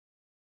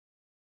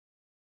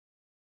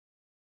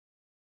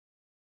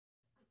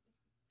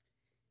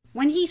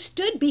When he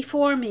stood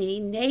before me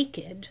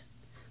naked,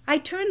 I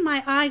turned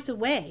my eyes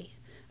away,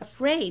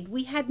 afraid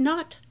we had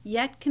not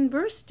yet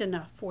conversed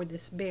enough for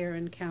this bare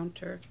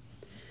encounter.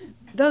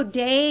 Though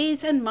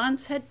days and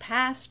months had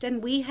passed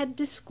and we had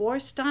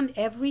discoursed on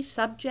every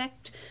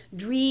subject,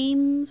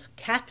 dreams,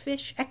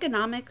 catfish,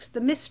 economics,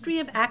 the mystery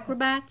of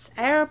acrobats,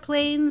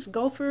 airplanes,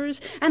 gophers,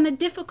 and the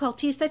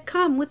difficulties that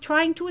come with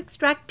trying to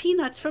extract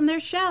peanuts from their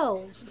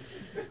shells.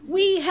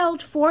 We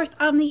held forth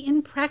on the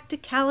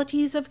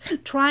impracticalities of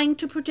trying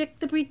to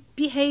predict the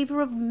behavior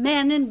of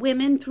men and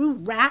women through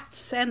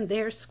rats and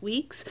their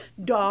squeaks,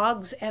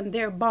 dogs and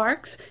their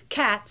barks,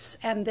 cats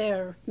and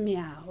their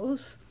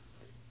meows.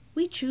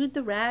 We chewed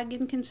the rag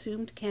and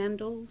consumed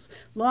candles.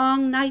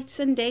 Long nights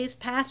and days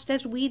passed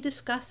as we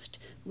discussed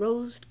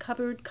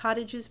rose-covered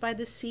cottages by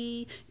the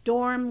sea,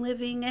 dorm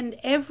living, and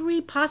every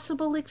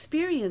possible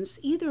experience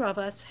either of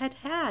us had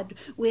had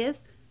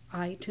with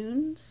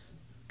iTunes,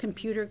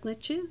 computer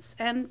glitches,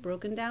 and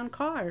broken-down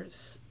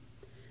cars.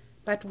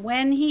 But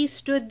when he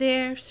stood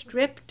there,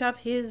 stripped of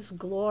his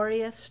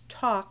glorious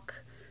talk,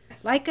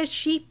 like a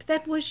sheep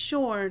that was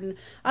shorn,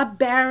 a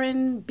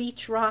barren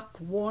beach rock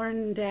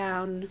worn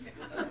down,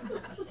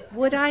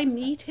 would I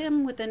meet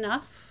him with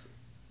enough?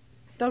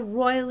 The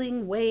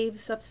roiling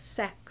waves of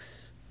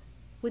sex,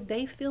 would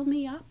they fill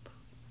me up?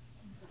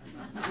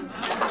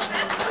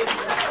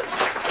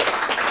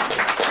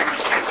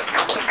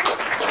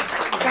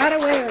 Got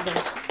away with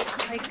it.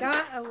 I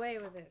got away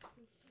with it.